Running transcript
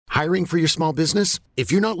Hiring for your small business?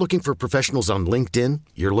 If you're not looking for professionals on LinkedIn,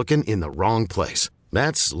 you're looking in the wrong place.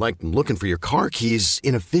 That's like looking for your car keys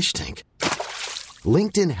in a fish tank.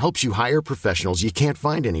 LinkedIn helps you hire professionals you can't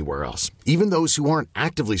find anywhere else, even those who aren't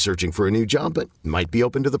actively searching for a new job but might be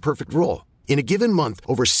open to the perfect role. In a given month,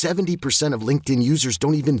 over 70% of LinkedIn users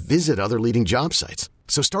don't even visit other leading job sites.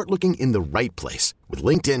 So start looking in the right place. With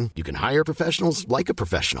LinkedIn, you can hire professionals like a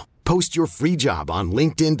professional. Post your free job on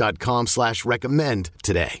linkedin.com/recommend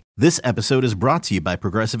today. This episode is brought to you by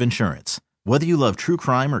Progressive Insurance. Whether you love true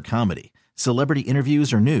crime or comedy, celebrity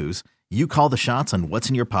interviews or news, you call the shots on what's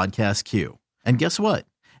in your podcast queue. And guess what?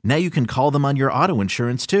 Now you can call them on your auto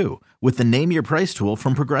insurance too with the Name Your Price tool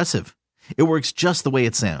from Progressive. It works just the way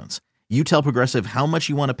it sounds. You tell Progressive how much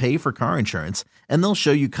you want to pay for car insurance, and they'll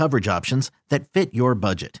show you coverage options that fit your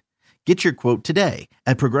budget. Get your quote today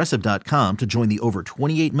at Progressive.com to join the over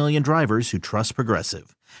 28 million drivers who trust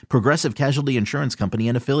Progressive. Progressive Casualty Insurance Company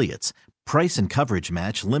and Affiliates. Price and coverage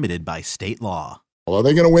match limited by state law. Are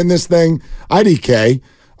they going to win this thing? IDK.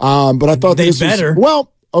 But I thought they better.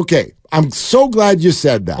 Well, okay. I'm so glad you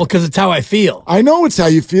said that. Well, because it's how I feel. I know it's how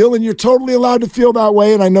you feel, and you're totally allowed to feel that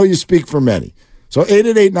way, and I know you speak for many. So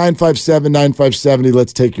 888-957-9570,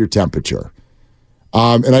 let's take your temperature.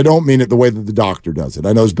 And I don't mean it the way that the doctor does it. I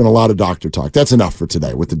know there's been a lot of doctor talk. That's enough for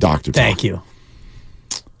today with the doctor talk. Thank you.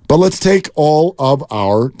 But let's take all of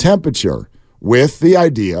our temperature with the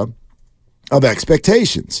idea of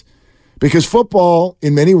expectations. Because football,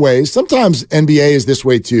 in many ways, sometimes NBA is this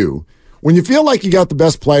way too. When you feel like you got the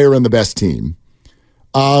best player and the best team,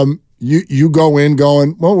 you go in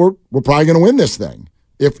going, well, we're probably going to win this thing.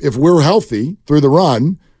 If we're healthy through the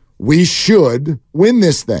run, we should win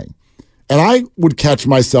this thing. And I would catch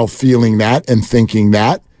myself feeling that and thinking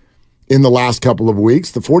that in the last couple of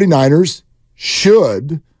weeks. The 49ers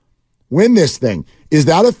should win this thing. Is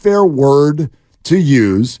that a fair word to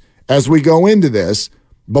use as we go into this?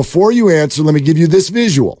 Before you answer, let me give you this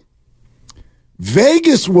visual.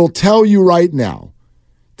 Vegas will tell you right now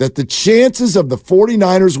that the chances of the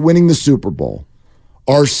 49ers winning the Super Bowl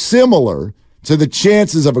are similar to the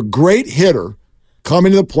chances of a great hitter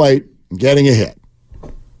coming to the plate and getting a hit.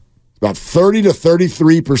 About 30 to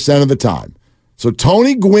 33% of the time. So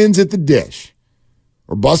Tony Gwynn's at the dish,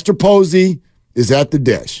 or Buster Posey is at the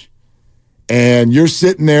dish, and you're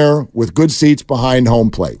sitting there with good seats behind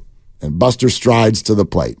home plate, and Buster strides to the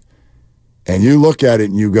plate, and you look at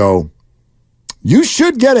it and you go, you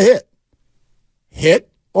should get a hit.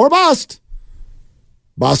 Hit or bust.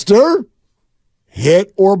 Buster,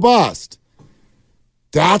 hit or bust.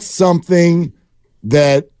 That's something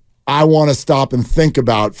that I want to stop and think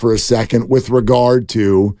about for a second with regard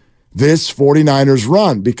to this 49ers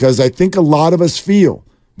run, because I think a lot of us feel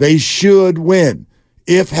they should win.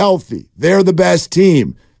 If healthy, they're the best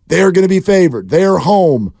team. They're going to be favored. They're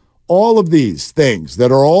home. All of these things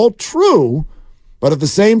that are all true, but at the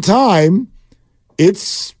same time,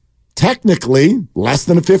 it's technically less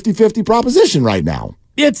than a 50-50 proposition right now.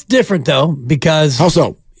 It's different, though, because... How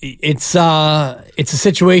so? It's a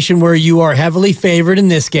situation where you are heavily favored in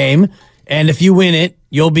this game, and if you win it,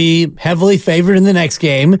 you'll be heavily favored in the next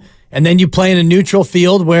game, and then you play in a neutral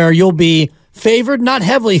field where you'll be favored, not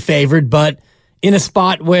heavily favored, but in a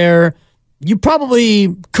spot where you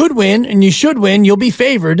probably could win and you should win, you'll be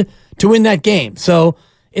favored to win that game. So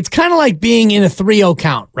it's kind of like being in a 3-0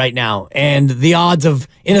 count right now, and the odds of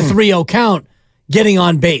in a 3-0 count getting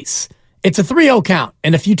on base. It's a 3-0 count,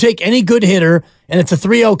 and if you take any good hitter and it's a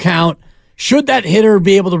 3-0 count, should that hitter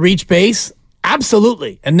be able to reach base?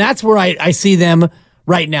 Absolutely, and that's where I see them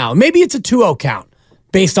right now. Maybe it's a 2-0 count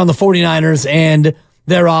based on the 49ers and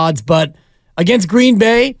their odds, but against Green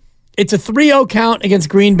Bay, it's a 3-0 count against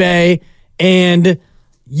Green Bay, and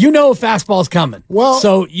you know a fastball's coming. Well,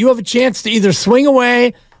 so you have a chance to either swing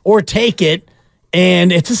away or take it,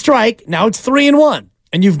 and it's a strike. Now it's 3-1.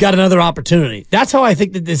 And you've got another opportunity. That's how I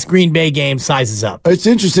think that this Green Bay game sizes up. It's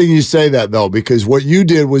interesting you say that, though, because what you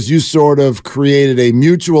did was you sort of created a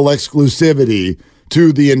mutual exclusivity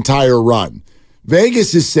to the entire run.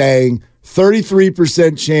 Vegas is saying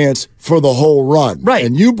 33% chance for the whole run. Right.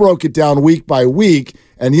 And you broke it down week by week.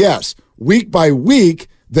 And yes, week by week,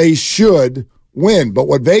 they should win. But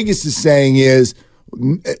what Vegas is saying is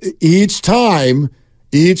each time,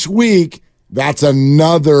 each week, that's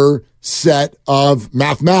another set of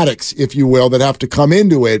mathematics, if you will, that have to come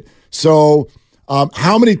into it. So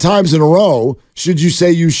how many times in a row should you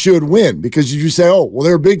say you should win? Because you say, oh, well,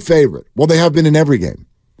 they're a big favorite. Well, they have been in every game.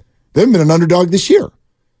 They haven't been an underdog this year.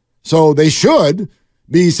 So they should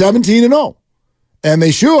be 17-0. And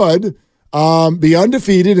they should be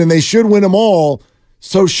undefeated, and they should win them all.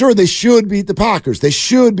 So sure, they should beat the Packers. They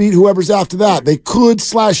should beat whoever's after that. They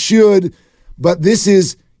could/should, but this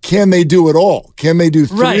is, can they do it all? Can they do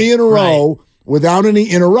three in a row without any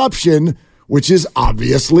interruption, which is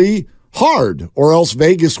obviously hard, or else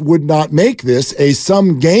Vegas would not make this a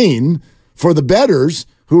sum gain for the bettors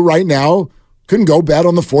who right now couldn't go bet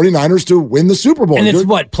on the 49ers to win the Super Bowl. And it's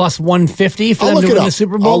what, plus 150 for them to win the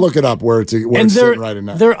Super Bowl? I'll look it up where it's sitting right in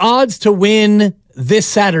that. Their odds to win this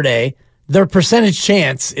Saturday, their percentage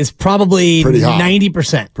chance is probably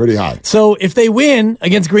 90%. Pretty high. So if they win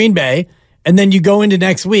against Green Bay, and then you go into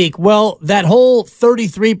next week, well, that whole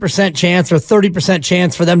 33% chance or 30%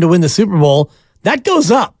 chance for them to win the Super Bowl, that goes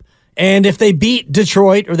up. And if they beat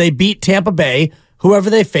Detroit or they beat Tampa Bay, whoever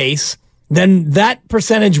they face, then that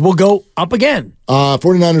percentage will go up again.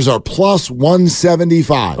 49ers are plus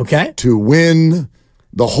 175 to win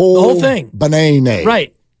the whole thing. Banana.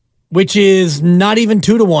 Right. Which is not even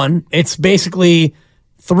 2-1. It's basically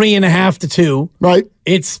 3.5 to 2. Right.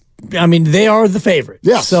 They are the favorite.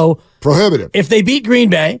 Yes. So prohibitive. If they beat Green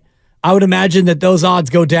Bay, I would imagine that those odds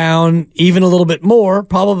go down even a little bit more,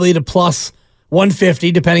 probably to plus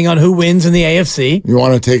 150, depending on who wins in the AFC. You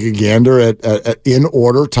want to take a gander at in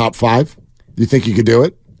order, top 5? Do you think you could do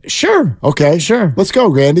it? Sure. Okay. Sure. Let's go,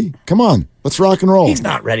 Grandy. Come on. Let's rock and roll. He's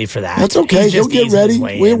not ready for that. That's okay. He'll get ready.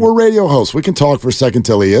 We're radio hosts. We can talk for a second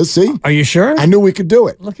till he is. See? Are you sure? I knew we could do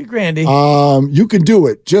it. Look at Grandy. You can do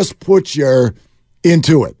it. Just put your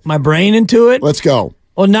into it. My brain into it? Let's go.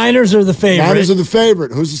 Well, Niners are the favorite. Niners are the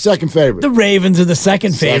favorite. Who's the second favorite? The Ravens are the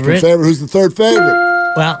second favorite. Second favorite. Who's the third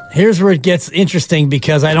favorite? Well, here's where it gets interesting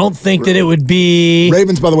because I don't think that it would be...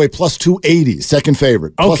 Ravens, by the way, plus 280. Second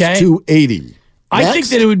favorite. Plus 280. I think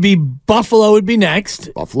that it would be Buffalo would be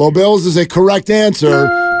next. Buffalo Bills is a correct answer.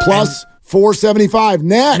 Plus 475.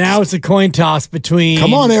 Next. Now it's a coin toss between...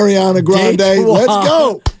 Come on, Ariana Grande. Let's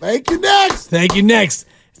go. Thank you, next. Thank you, next.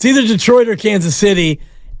 It's either Detroit or Kansas City.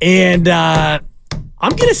 And I'm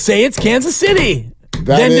going to say it's Kansas City.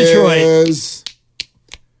 Then Detroit. Is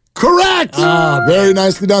correct. Very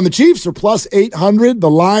nicely done. The Chiefs are plus 800. The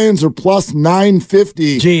Lions are plus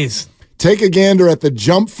 950. Jeez. Take a gander at the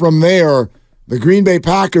jump from there. The Green Bay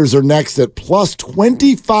Packers are next at plus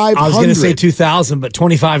 2,500. I was going to say 2,000, but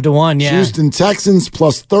 25 to 1, yeah. Houston Texans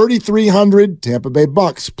plus 3,300. Tampa Bay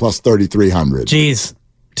Bucks plus 3,300. Jeez.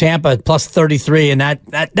 Tampa plus 33, and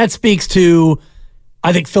that speaks to,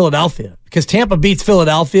 I think, Philadelphia. Because Tampa beats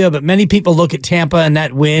Philadelphia, but many people look at Tampa and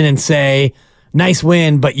that win and say, nice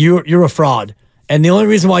win, but you're a fraud. And the only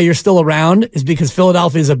reason why you're still around is because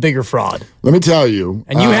Philadelphia is a bigger fraud. Let me tell you.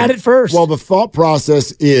 And you had it first. Well, the thought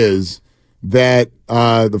process is that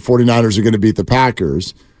the 49ers are going to beat the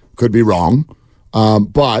Packers. Could be wrong.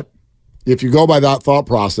 But if you go by that thought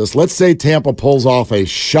process, let's say Tampa pulls off a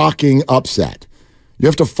shocking upset. You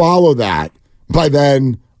have to follow that by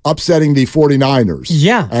then upsetting the 49ers.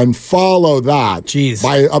 Yeah. And follow that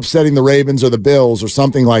by upsetting the Ravens or the Bills or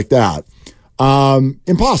something like that.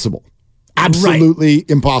 Impossible. Absolutely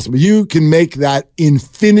impossible. You can make that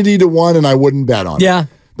infinity to 1, and I wouldn't bet on it. Yeah.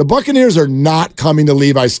 The Buccaneers are not coming to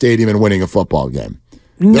Levi Stadium and winning a football game.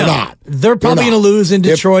 They're not. They're probably going to lose in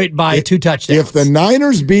Detroit by 2 touchdowns. If the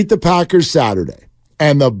Niners beat the Packers Saturday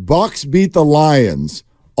and the Bucs beat the Lions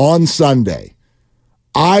on Sunday,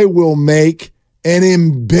 I will make an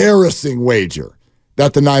embarrassing wager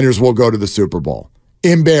that the Niners will go to the Super Bowl.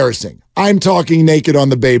 Embarrassing. I'm talking naked on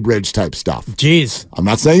the Bay Bridge type stuff. Jeez. I'm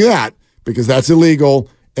not saying that because that's illegal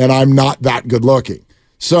and I'm not that good looking.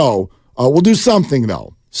 So we'll do something,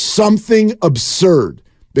 though. Something absurd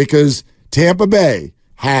because Tampa Bay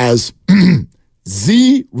has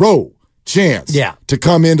zero chance to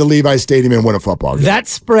come into Levi Stadium and win a football game. That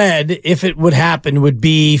spread, if it would happen, would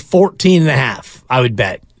be 14.5, I would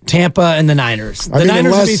bet. Tampa and the Niners. The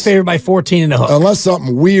Niners would be favored by 14 and a hook. Unless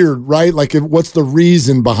something weird, right? Like, what's the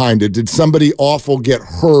reason behind it? Did somebody awful get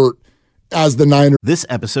hurt as the Niners? This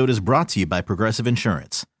episode is brought to you by Progressive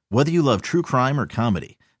Insurance. Whether you love true crime or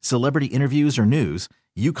comedy, celebrity interviews or news,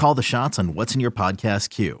 you call the shots on what's in your podcast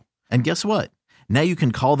queue. And guess what? Now you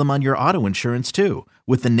can call them on your auto insurance too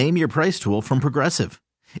with the Name Your Price tool from Progressive.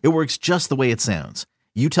 It works just the way it sounds.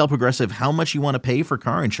 You tell Progressive how much you want to pay for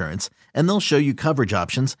car insurance, and they'll show you coverage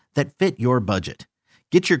options that fit your budget.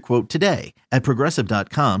 Get your quote today at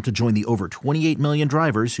Progressive.com to join the over 28 million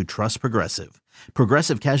drivers who trust Progressive.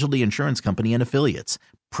 Progressive Casualty Insurance Company and Affiliates.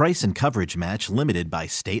 Price and coverage match limited by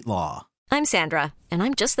state law. I'm Sandra, and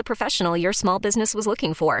I'm just the professional your small business was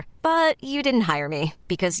looking for. But you didn't hire me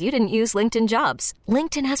because you didn't use LinkedIn Jobs.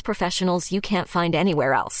 LinkedIn has professionals you can't find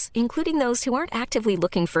anywhere else, including those who aren't actively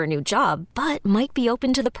looking for a new job, but might be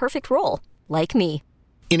open to the perfect role, like me.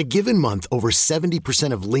 In a given month, over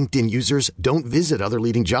 70% of LinkedIn users don't visit other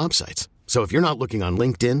leading job sites. So if you're not looking on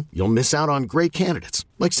LinkedIn, you'll miss out on great candidates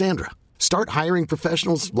like Sandra. Start hiring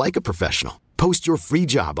professionals like a professional. Post your free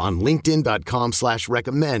job on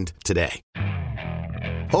linkedin.com/recommend today.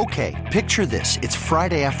 Okay, picture this. It's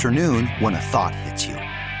Friday afternoon when a thought hits you.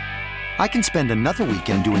 I can spend another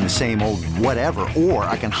weekend doing the same old whatever, or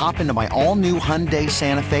I can hop into my all-new Hyundai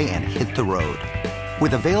Santa Fe and hit the road.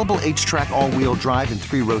 With available H-Track all-wheel drive and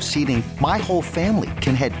 3-row seating, my whole family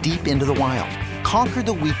can head deep into the wild. Conquer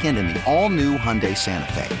the weekend in the all-new Hyundai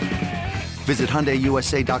Santa Fe. Visit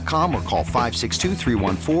HyundaiUSA.com or call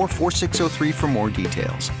 562-314-4603 for more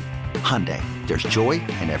details. Hyundai, there's joy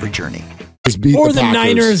in every journey. Or the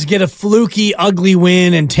Niners get a fluky, ugly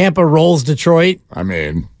win and Tampa rolls Detroit. I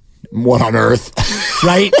mean, what on earth?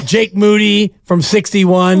 Right? Jake Moody from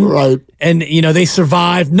 61. Right. And, they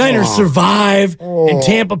survive. Niners survive. And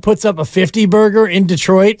Tampa puts up a 50-burger in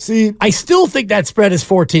Detroit. See, I still think that spread is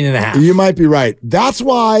 14.5. You might be right. That's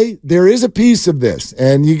why there is a piece of this.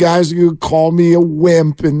 And you guys, you call me a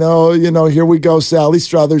wimp. And, here we go, Sally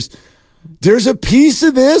Struthers. There's a piece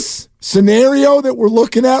of this scenario that we're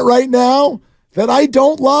looking at right now that I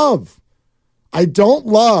don't love. I don't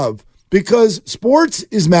love because sports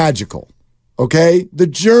is magical. Okay? The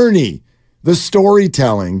journey, the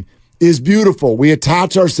storytelling is beautiful. We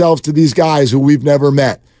attach ourselves to these guys who we've never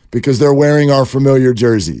met because they're wearing our familiar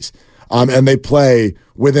jerseys and they play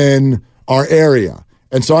within our area.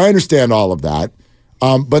 And so I understand all of that.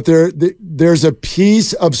 But there's a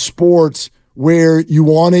piece of sports where you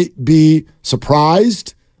want to be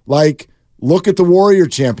surprised. Like, look at the Warrior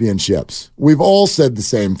Championships. We've all said the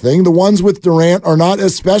same thing. The ones with Durant are not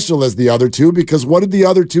as special as the other two because what did the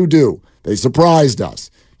other two do? They surprised us.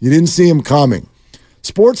 You didn't see them coming.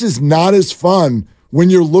 Sports is not as fun when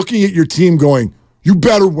you're looking at your team going, you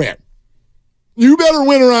better win. You better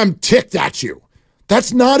win or I'm ticked at you.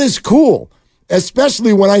 That's not as cool,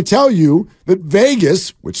 especially when I tell you that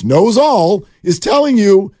Vegas, which knows all, is telling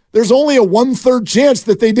you there's only a 1/3 chance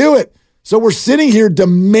that they do it. So we're sitting here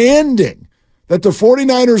demanding that the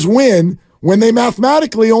 49ers win when they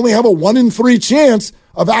mathematically only have a 1 in 3 chance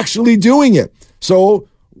of actually doing it. So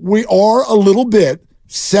we are a little bit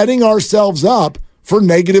setting ourselves up for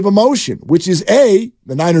negative emotion, which is A,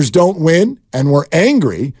 the Niners don't win and we're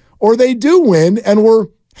angry, or they do win and we're,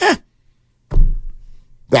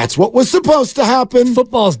 that's what was supposed to happen.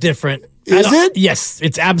 Football's different. Is it? Yes,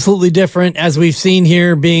 it's absolutely different. As we've seen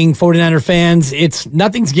here, being 49er fans,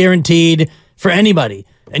 nothing's guaranteed for anybody.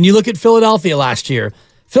 And you look at Philadelphia last year.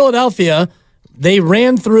 Philadelphia, they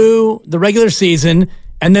ran through the regular season,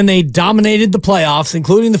 and then they dominated the playoffs,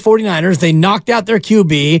 including the 49ers. They knocked out their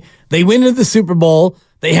QB. They went into the Super Bowl.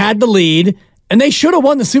 They had the lead, and they should have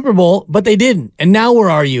won the Super Bowl, but they didn't. And now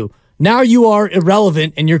where are you? Now you are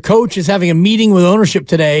irrelevant, and your coach is having a meeting with ownership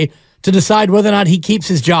today to decide whether or not he keeps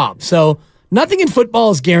his job. So nothing in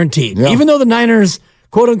football is guaranteed. Yeah. Even though the Niners,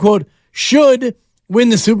 quote unquote, should win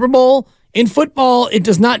the Super Bowl, in football, it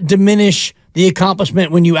does not diminish the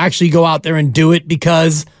accomplishment when you actually go out there and do it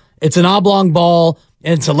because it's an oblong ball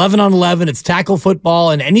and it's 11 on 11. It's tackle football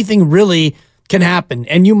and anything really can happen.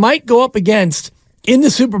 And you might go up against, in the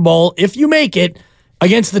Super Bowl, if you make it,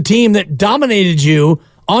 against the team that dominated you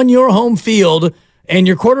on your home field and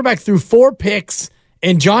your quarterback threw 4 picks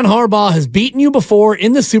and John Harbaugh has beaten you before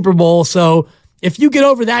in the Super Bowl. So if you get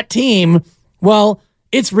over that team, well,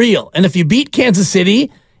 it's real. And if you beat Kansas City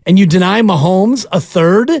and you deny Mahomes a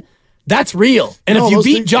third, that's real. And if you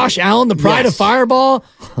beat Josh Allen, the pride of Fireball,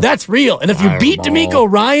 that's real. And if you beat D'Amico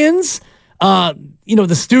Ryans,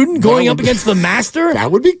 the student going up against the master,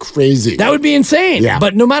 that would be crazy. That would be insane. Yeah.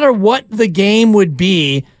 But no matter what the game would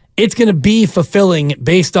be, it's going to be fulfilling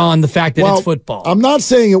based on the fact that it's football. I'm not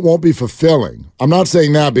saying it won't be fulfilling. I'm not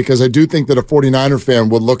saying that because I do think that a 49er fan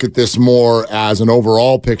would look at this more as an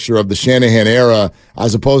overall picture of the Shanahan era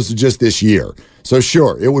as opposed to just this year. So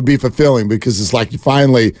sure, it would be fulfilling because it's like you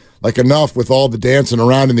finally, enough with all the dancing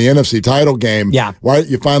around in the NFC title game. Yeah. Right?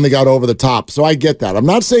 You finally got over the top. So I get that. I'm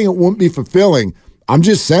not saying it won't be fulfilling. I'm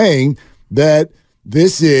just saying that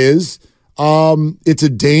this is, it's a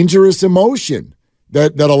dangerous emotion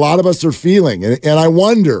that a lot of us are feeling. And I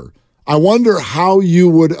wonder how you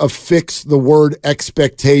would affix the word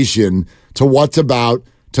expectation to what's about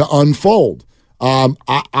to unfold.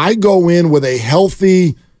 I go in with a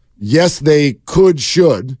healthy, yes, they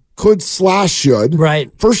should, right?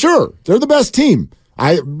 For sure. They're the best team.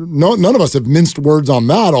 None of us have minced words on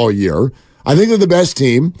that all year. I think they're the best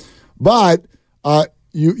team, but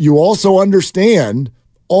you also understand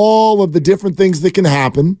all of the different things that can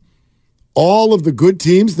happen, all of the good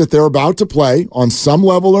teams that they're about to play on some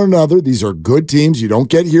level or another. These are good teams. You don't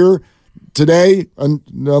get here today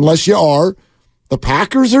unless you are. The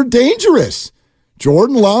Packers are dangerous.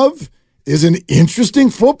 Jordan Love is an interesting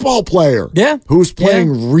football player. Yeah. Who's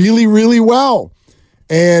playing really, really well.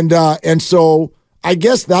 And so I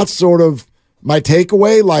guess that's sort of my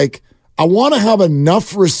takeaway. Like, I want to have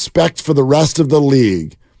enough respect for the rest of the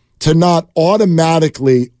league to not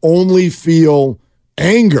automatically only feel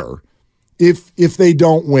anger if they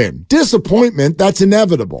don't win. Disappointment, that's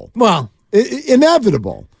inevitable. Well,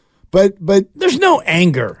 inevitable. But there's no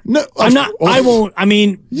anger. No, I'm not. I won't. I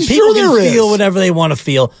mean, people sure can there feel is. whatever they want to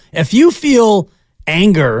feel. If you feel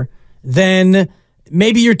anger, then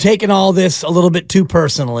maybe you're taking all this a little bit too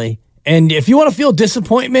personally. And if you want to feel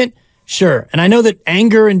disappointment, sure. And I know that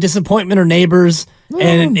anger and disappointment are neighbors,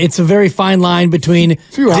 and it's a very fine line between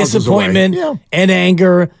disappointment and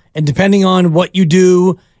anger. And depending on what you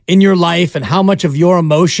do in your life and how much of your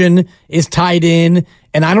emotion is tied in.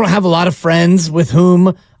 And I don't have a lot of friends with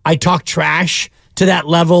whom I talk trash to that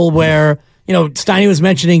level where, Steiny was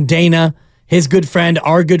mentioning Dana, his good friend,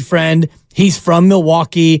 our good friend. He's from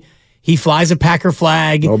Milwaukee. He flies a Packer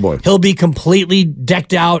flag. Oh, boy. He'll be completely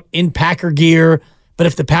decked out in Packer gear. But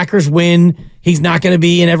if the Packers win, he's not going to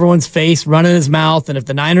be in everyone's face, running his mouth. And if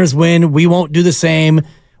the Niners win, we won't do the same.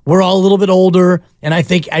 We're all a little bit older. And I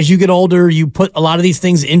think as you get older, you put a lot of these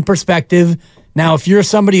things in perspective. Now, if you're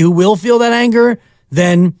somebody who will feel that anger,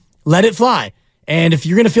 then let it fly. And if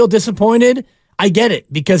you're going to feel disappointed, I get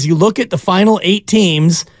it, because you look at the final 8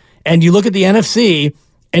 teams and you look at the NFC,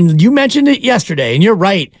 and you mentioned it yesterday, and you're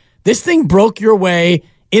right. This thing broke your way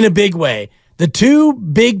in a big way. The 2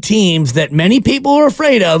 big teams that many people are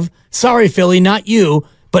afraid of, sorry, Philly, not you,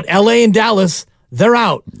 but LA and Dallas, they're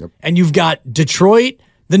out. Yep. And you've got Detroit,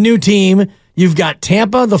 the new team. You've got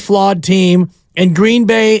Tampa, the flawed team, and Green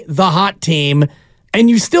Bay, the hot team. And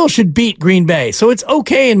you still should beat Green Bay. So it's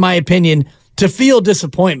okay, in my opinion, to feel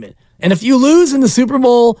disappointment. And if you lose in the Super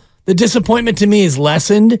Bowl, the disappointment to me is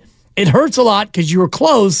lessened. It hurts a lot because you were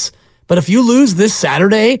close, but if you lose this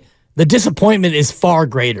Saturday, the disappointment is far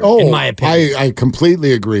greater, in my opinion. I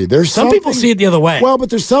completely agree. There's some people see it the other way. Well, but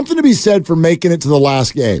there's something to be said for making it to the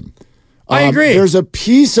last game. I agree. There's a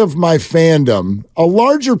piece of my fandom. A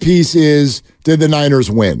larger piece is, did the Niners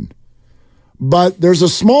win? But there's a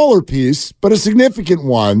smaller piece, but a significant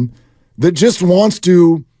one, that just wants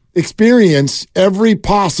to experience every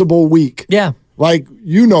possible week. Yeah. Like,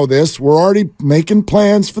 this. We're already making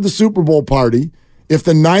plans for the Super Bowl party. If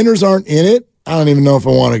the Niners aren't in it, I don't even know if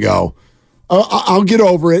I want to go. I'll get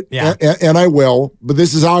over it, and I will. But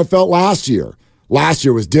this is how I felt last year. Last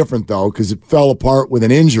year was different, though, because it fell apart with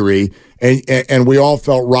an injury, and we all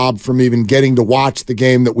felt robbed from even getting to watch the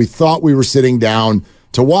game that we thought we were sitting down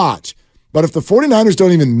to watch. But if the 49ers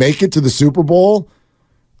don't even make it to the Super Bowl,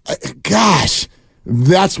 gosh,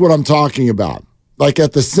 that's what I'm talking about. Like,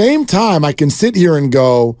 at the same time, I can sit here and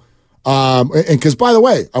go, and because, by the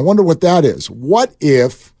way, I wonder what that is. What are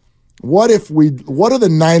the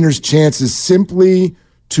Niners' chances simply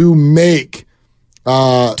to make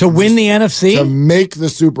to win the NFC? To make the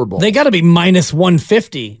Super Bowl. They got to be minus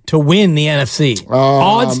 150 to win the NFC.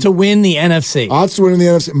 Odds to win the NFC. Odds to win the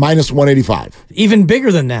NFC, minus 185. Even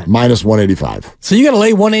bigger than that. Minus 185. So you got to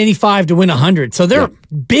lay 185 to win 100. So they're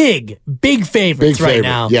big favorites right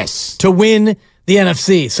now. Yes. To win the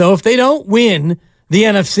NFC. So if they don't win the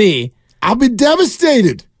NFC, I'll be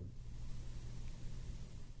devastated.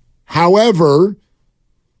 However,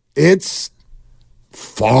 it's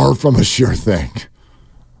far from a sure thing.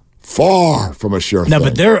 Far from a sure thing. No,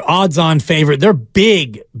 but they're odds-on favorite. They're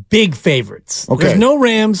big favorites. Okay. There's no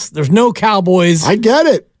Rams. There's no Cowboys. I get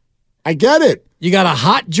it. You got a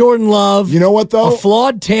hot Jordan Love. You know what, though? A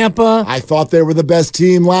flawed Tampa. I thought they were the best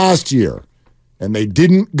team last year, and they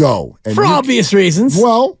didn't go. And for obvious reasons.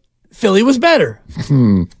 Well, Philly was better.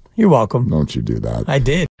 You're welcome. Don't you do that. I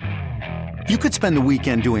did. You could spend the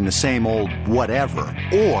weekend doing the same old whatever,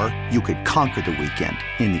 or you could conquer the weekend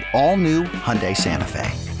in the all-new Hyundai Santa Fe.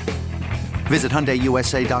 Visit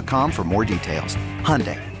HyundaiUSA.com for more details.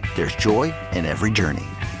 Hyundai, there's joy in every journey.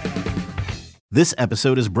 This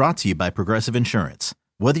episode is brought to you by Progressive Insurance.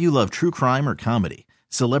 Whether you love true crime or comedy,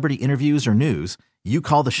 celebrity interviews or news, you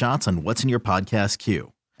call the shots on what's in your podcast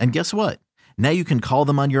queue. And guess what? Now you can call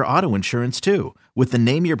them on your auto insurance too with the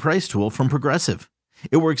Name Your Price tool from Progressive.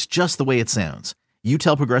 It works just the way it sounds. You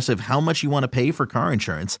tell Progressive how much you want to pay for car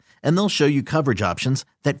insurance, and they'll show you coverage options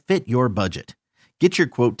that fit your budget. Get your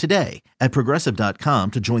quote today at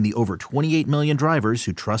Progressive.com to join the over 28 million drivers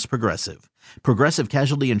who trust Progressive. Progressive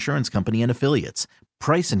Casualty Insurance Company and Affiliates.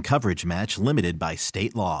 Price and coverage match limited by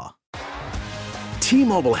state law.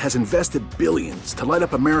 T-Mobile has invested billions to light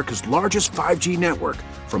up America's largest 5G network,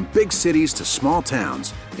 from big cities to small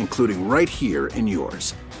towns, including right here in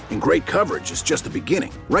yours. And great coverage is just the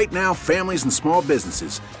beginning. Right now, families and small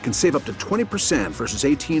businesses can save up to 20% versus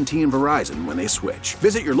AT&T and Verizon when they switch.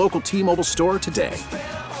 Visit your local T-Mobile store today.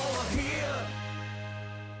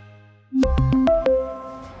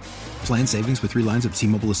 Plan savings with 3 lines of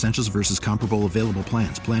T-Mobile Essentials versus comparable available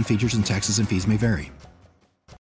plans. Plan features and taxes and fees may vary.